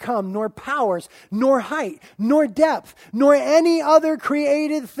things to come, nor powers, nor height, nor depth, nor any other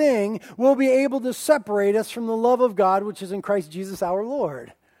created thing will be able to separate us from the love of God, which is in Christ Jesus our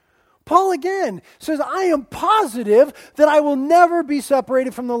Lord. Paul again says, I am positive that I will never be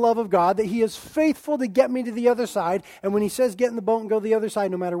separated from the love of God, that he is faithful to get me to the other side. And when he says get in the boat and go to the other side,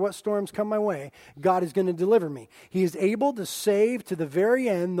 no matter what storms come my way, God is going to deliver me. He is able to save to the very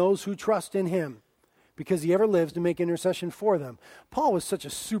end those who trust in him, because he ever lives to make intercession for them. Paul was such a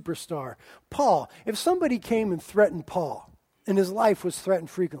superstar. Paul, if somebody came and threatened Paul, and his life was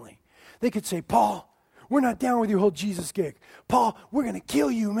threatened frequently, they could say, Paul, we're not down with your whole Jesus gig. Paul, we're going to kill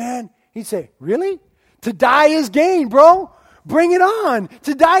you, man. He'd say, really? To die is gain, bro. Bring it on.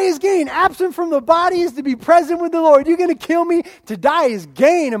 To die is gain. Absent from the body is to be present with the Lord. You're going to kill me? To die is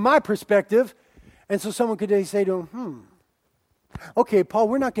gain in my perspective. And so someone could say to him, okay, Paul,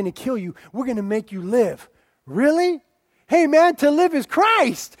 we're not going to kill you. We're going to make you live. Really? Hey, man, to live is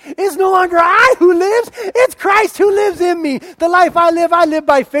Christ. It's no longer I who lives. It's Christ who lives in me. The life I live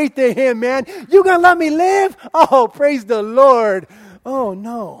by faith in him, man. You going to let me live? Oh, praise the Lord. Oh,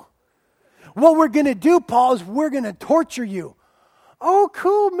 no. What we're going to do, Paul, is we're going to torture you. Oh,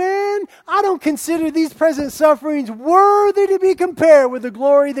 cool, man. I don't consider these present sufferings worthy to be compared with the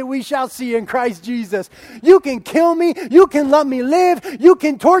glory that we shall see in Christ Jesus. You can kill me. You can let me live. You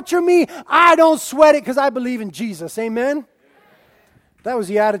can torture me. I don't sweat it because I believe in Jesus. Amen? That was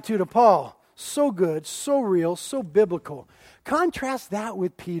the attitude of Paul. So good, so real, so biblical. Contrast that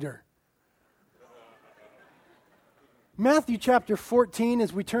with Peter. Matthew chapter 14,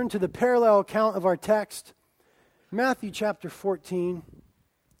 as we turn to the parallel account of our text. Matthew chapter 14.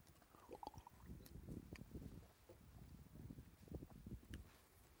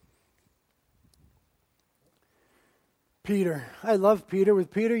 Peter. I love Peter.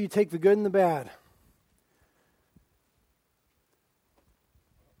 With Peter, you take the good and the bad.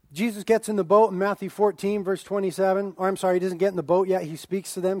 Jesus gets in the boat in Matthew 14, verse 27. Or I'm sorry, he doesn't get in the boat yet. He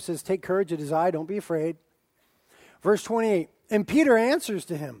speaks to them, says, take courage, it is I, don't be afraid. Verse 28, and Peter answers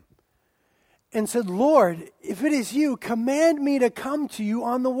to him and said, Lord, if it is you, command me to come to you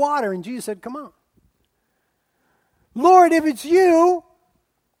on the water. And Jesus said, come on. Lord, if it's you,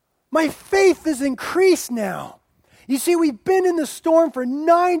 my faith is increased now. You see, we've been in the storm for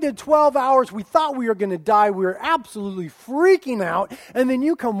 9 to 12 hours. We thought we were going to die. We were absolutely freaking out. And then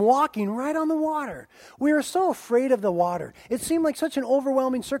you come walking right on the water. We were so afraid of the water. It seemed like such an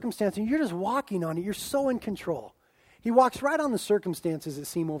overwhelming circumstance, and you're just walking on it. You're so in control. He walks right on the circumstances that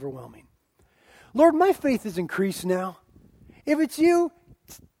seem overwhelming. Lord, my faith is increased now. If it's you,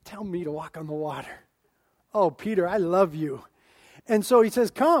 tell me to walk on the water. Oh, Peter, I love you. And so he says,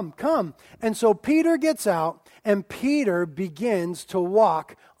 come, come. And so Peter gets out, and Peter begins to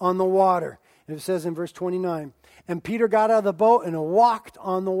walk on the water. And it says in verse 29, and Peter got out of the boat and walked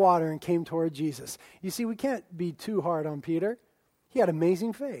on the water and came toward Jesus. You see, we can't be too hard on Peter. He had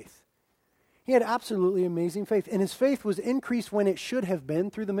amazing faith. He had absolutely amazing faith. And his faith was increased when it should have been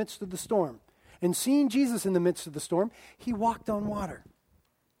through the midst of the storm. And seeing Jesus in the midst of the storm, he walked on water.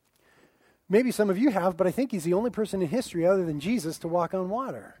 Maybe some of you have, but I think he's the only person in history other than Jesus to walk on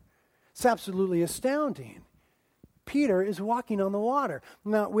water. It's absolutely astounding. Peter is walking on the water.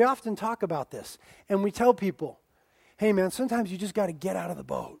 Now, we often talk about this, and we tell people, hey man, sometimes you just got to get out of the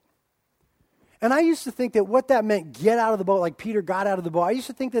boat. And I used to think that what that meant, get out of the boat, like Peter got out of the boat, I used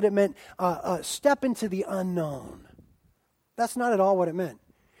to think that it meant step into the unknown. That's not at all what it meant.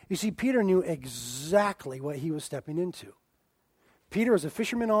 You see, Peter knew exactly what he was stepping into. Peter was a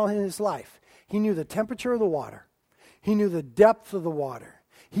fisherman all his life. He knew the temperature of the water. He knew the depth of the water.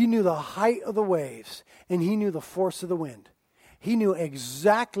 He knew the height of the waves. And he knew the force of the wind. He knew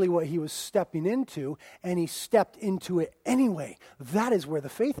exactly what he was stepping into, and he stepped into it anyway. That is where the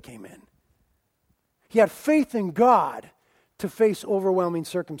faith came in. He had faith in God to face overwhelming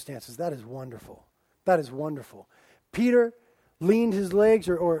circumstances. That is wonderful. That is wonderful. Peter leaned his legs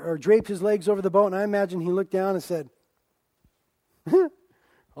or draped his legs over the boat, and I imagine he looked down and said,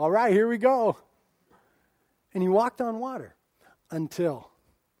 all right, here we go. And he walked on water until.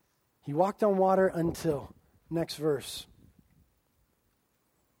 Next verse.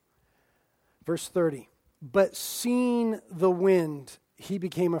 Verse 30. But seeing the wind, he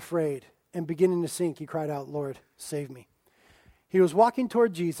became afraid. And beginning to sink, he cried out, Lord, save me. He was walking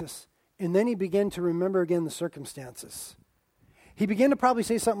toward Jesus, and then he began to remember again the circumstances. He began to probably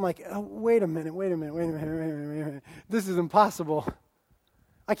say something like, oh, wait a minute. This is impossible.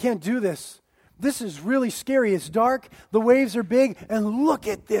 I can't do this. This is really scary. It's dark. The waves are big. And look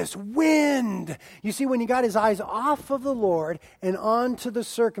at this wind. You see, when he got his eyes off of the Lord and onto the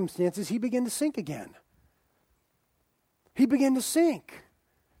circumstances, he began to sink again. He began to sink.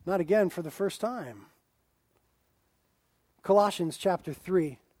 Not again for the first time. Colossians chapter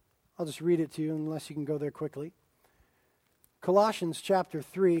 3. I'll just read it to you unless you can go there quickly. Colossians chapter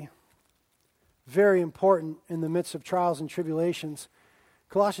 3. Very important in the midst of trials and tribulations.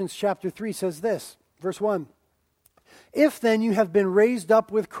 Colossians chapter 3 says this, verse 1. If then you have been raised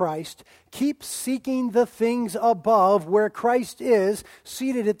up with Christ, keep seeking the things above where Christ is,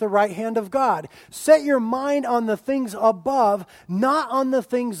 seated at the right hand of God. Set your mind on the things above, not on the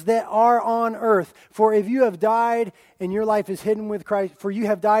things that are on earth. For if you have died and your life is hidden with Christ, for you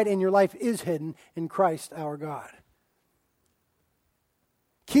have died and your life is hidden in Christ our God.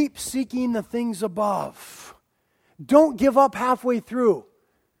 Keep seeking the things above. Don't give up halfway through.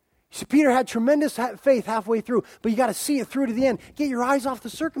 See, Peter had tremendous faith halfway through, but you got to see it through to the end. Get your eyes off the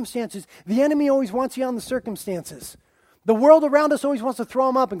circumstances. The enemy always wants you on the circumstances. The world around us always wants to throw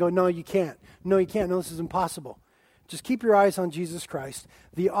them up and go, no, you can't. No, you can't. No, this is impossible. Just keep your eyes on Jesus Christ,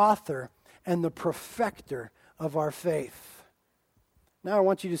 the author and the perfecter of our faith. Now I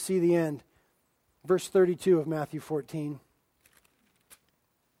want you to see the end. Verse 32 of Matthew 14.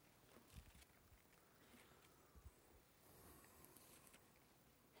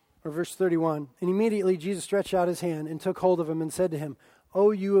 Or verse 31, and immediately Jesus stretched out his hand and took hold of him and said to him, O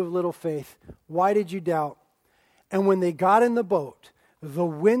you of little faith, why did you doubt? And when they got in the boat, the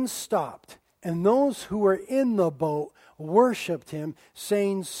wind stopped, and those who were in the boat worshipped him,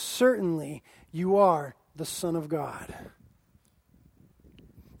 saying, Certainly you are the Son of God.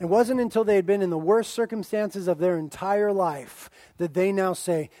 It wasn't until they had been in the worst circumstances of their entire life that they now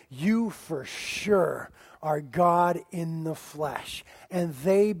say, You for sure are God in the flesh. And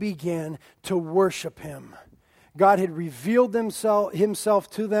they began to worship him. God had revealed himself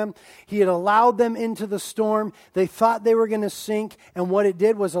to them. He had allowed them into the storm. They thought they were going to sink, and what it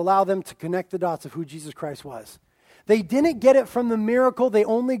did was allow them to connect the dots of who Jesus Christ was. They didn't get it from the miracle, they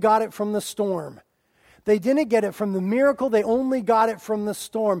only got it from the storm. They didn't get it from the miracle, they only got it from the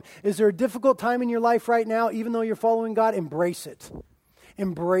storm. Is there a difficult time in your life right now, even though you're following God? Embrace it.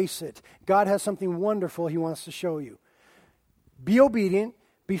 Embrace it. God has something wonderful he wants to show you. Be obedient,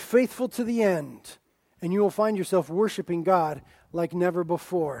 be faithful to the end, and you will find yourself worshiping God like never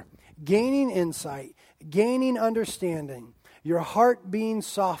before. Gaining insight, gaining understanding, your heart being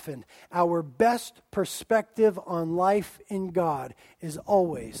softened. Our best perspective on life in God is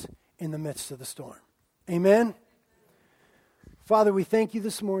always in the midst of the storm. Amen? Father, we thank you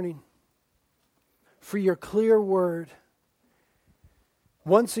this morning for your clear word.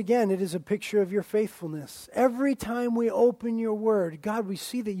 Once again, it is a picture of your faithfulness. Every time we open your word, God, we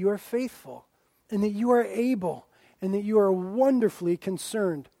see that you are faithful and that you are able and that you are wonderfully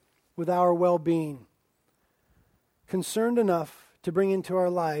concerned with our well-being. Concerned enough to bring into our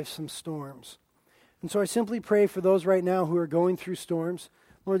lives some storms. And so I simply pray for those right now who are going through storms,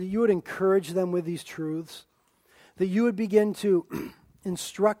 Lord, that you would encourage them with these truths, that you would begin to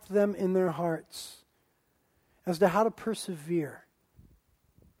instruct them in their hearts as to how to persevere,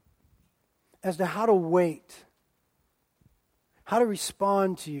 as to how to wait, how to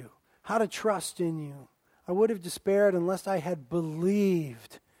respond to you, how to trust in you. I would have despaired unless I had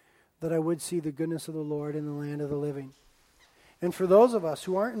believed that I would see the goodness of the Lord in the land of the living. And for those of us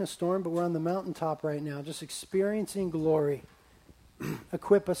who aren't in a storm, but we're on the mountaintop right now, just experiencing glory,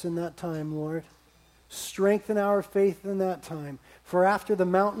 equip us in that time, Lord. Strengthen our faith in that time. For after the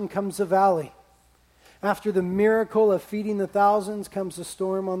mountain comes the valley. After the miracle of feeding the thousands comes the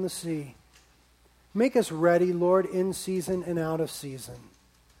storm on the sea. Make us ready, Lord, in season and out of season.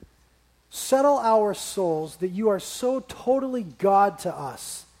 Settle our souls that you are so totally God to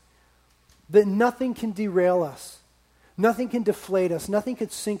us that nothing can derail us. Nothing can deflate us. Nothing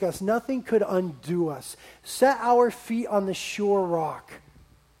could sink us. Nothing could undo us. Set our feet on the sure rock.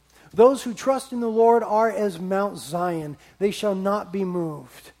 Those who trust in the Lord are as Mount Zion. They shall not be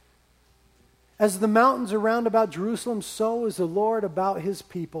moved. As the mountains are round about Jerusalem, so is the Lord about his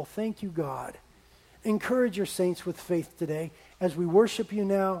people. Thank you, God. Encourage your saints with faith today as we worship you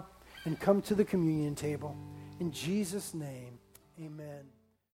now and come to the communion table. In Jesus' name, amen.